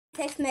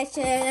text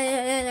message.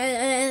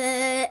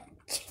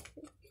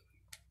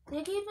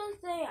 They keep on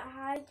saying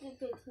hi to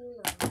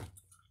Katina.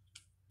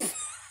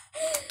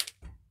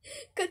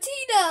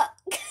 Katina!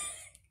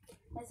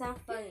 That's not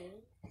funny.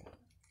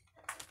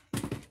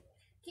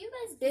 You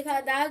guys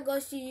Because that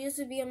girl, she used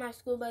to be in my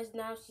school, but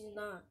now she's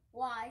not.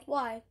 why?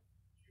 Why?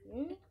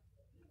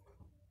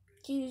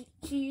 She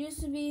used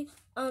to be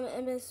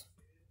in Miss.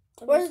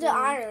 Where's the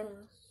iron?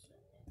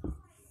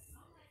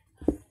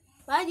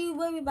 Why do you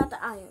worry about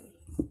the iron?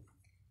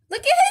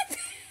 Look at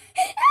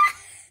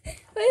his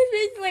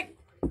face like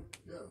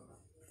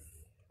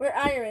we're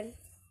iron.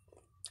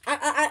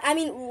 I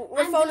mean we're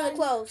I'm folding done. the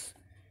clothes.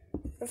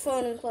 We're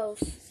folding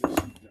clothes.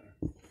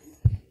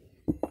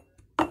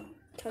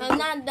 I'm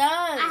not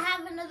done. I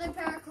have another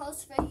pair of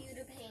clothes for you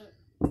to paint.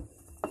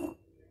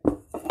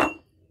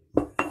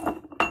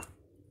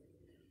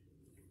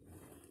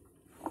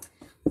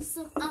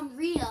 So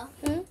Rhea.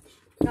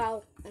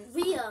 No.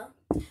 Rhea,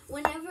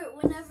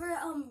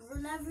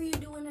 whenever you're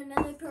doing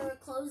another pair of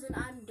clothes and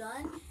I'm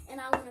done and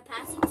I want to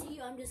pass it to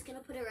you, I'm just gonna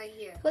put it right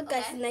here. Look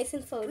guys, okay? it's nice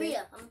and folded.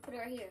 Rhea, I'm gonna put it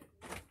right here.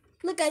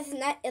 Look guys,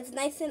 it's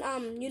nice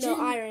and Jim.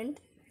 ironed.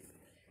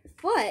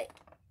 What?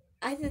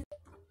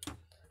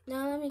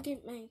 Now let me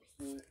get my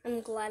piece.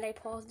 I'm glad I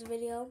paused the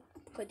video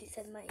because you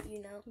said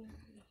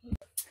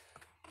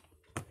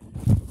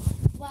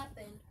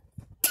Weapon.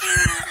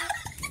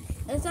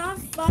 It's not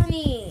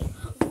funny.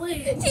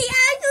 Wait. He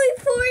actually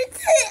poured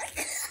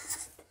it.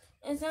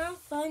 It's not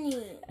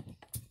funny.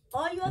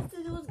 All you have to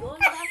do is go in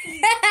the bathroom,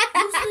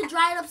 use the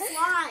dried up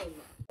slime.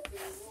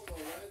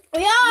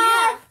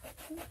 Yeah.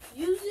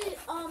 Use it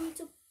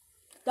to.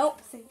 Don't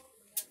sing.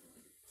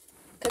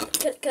 Cause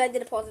I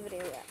didn't pause the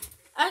video yet.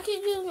 I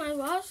could use my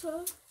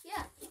washer.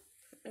 Yeah.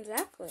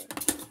 Exactly.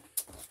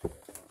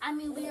 I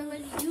mean, we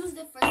already used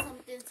it for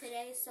something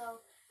today, so.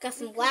 Got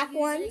some we could black use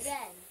ones. it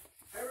again.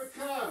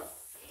 Erica,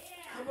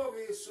 come over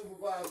here,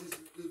 supervise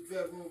this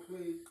bedroom,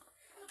 please.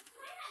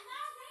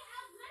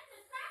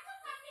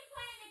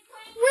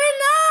 We're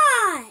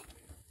not.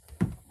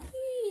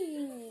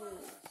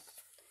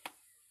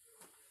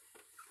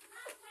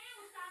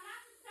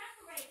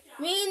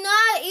 Me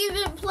not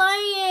even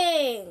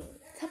playing.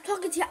 Stop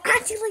talking to your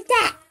auntie like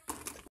that.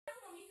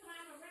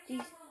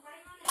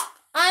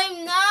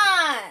 I'm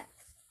not.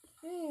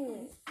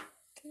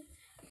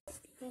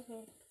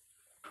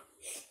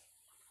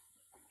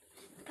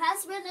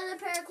 Pass me another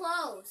pair of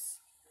clothes.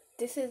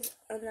 This is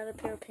another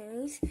pair of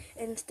panties,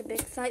 and it's the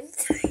big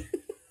size.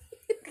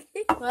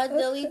 Well,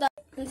 delete that.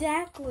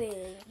 Exactly.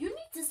 You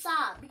need to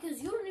stop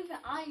because you don't even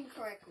iron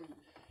correctly.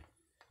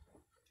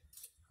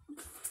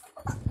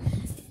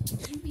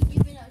 You be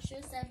giving out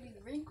shirts that be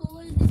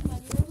wrinkled and my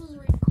nose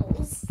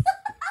wrinkles.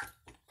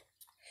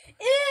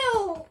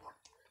 Ew.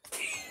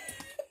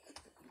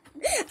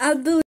 I'll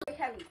do it.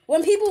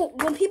 When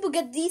people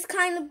get these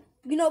kind of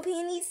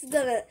panties,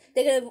 they're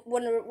gonna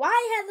wonder why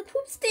it has a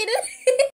poop status.